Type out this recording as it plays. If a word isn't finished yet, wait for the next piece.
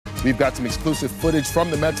We've got some exclusive footage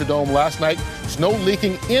from the Metrodome last night. Snow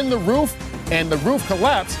leaking in the roof, and the roof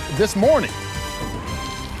collapsed this morning.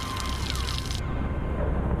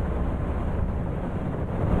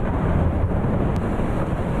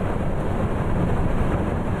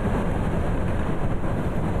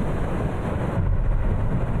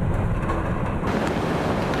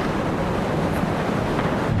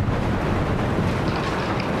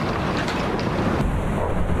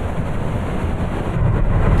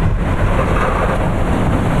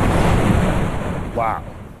 Wow.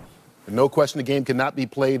 No question the game cannot be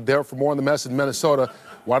played there. For more on the mess in Minnesota,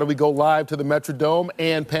 why don't we go live to the Metrodome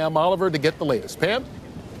and Pam Oliver to get the latest. Pam?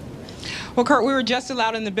 Well, Kurt, we were just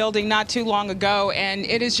allowed in the building not too long ago, and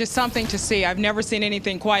it is just something to see. I've never seen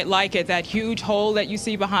anything quite like it. That huge hole that you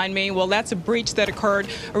see behind me, well, that's a breach that occurred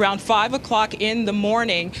around 5 o'clock in the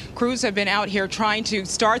morning. Crews have been out here trying to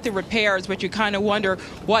start the repairs, but you kind of wonder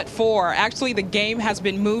what for. Actually, the game has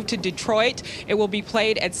been moved to Detroit. It will be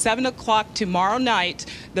played at 7 o'clock tomorrow night.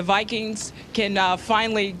 The Vikings can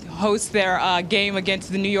finally host their game against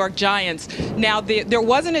the New York Giants. Now, there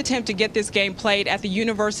was an attempt to get this game played at the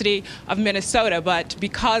University of Minnesota, but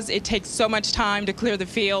because it takes so much time to clear the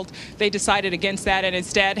field, they decided against that and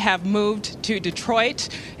instead have moved to Detroit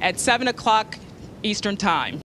at 7 o'clock Eastern Time.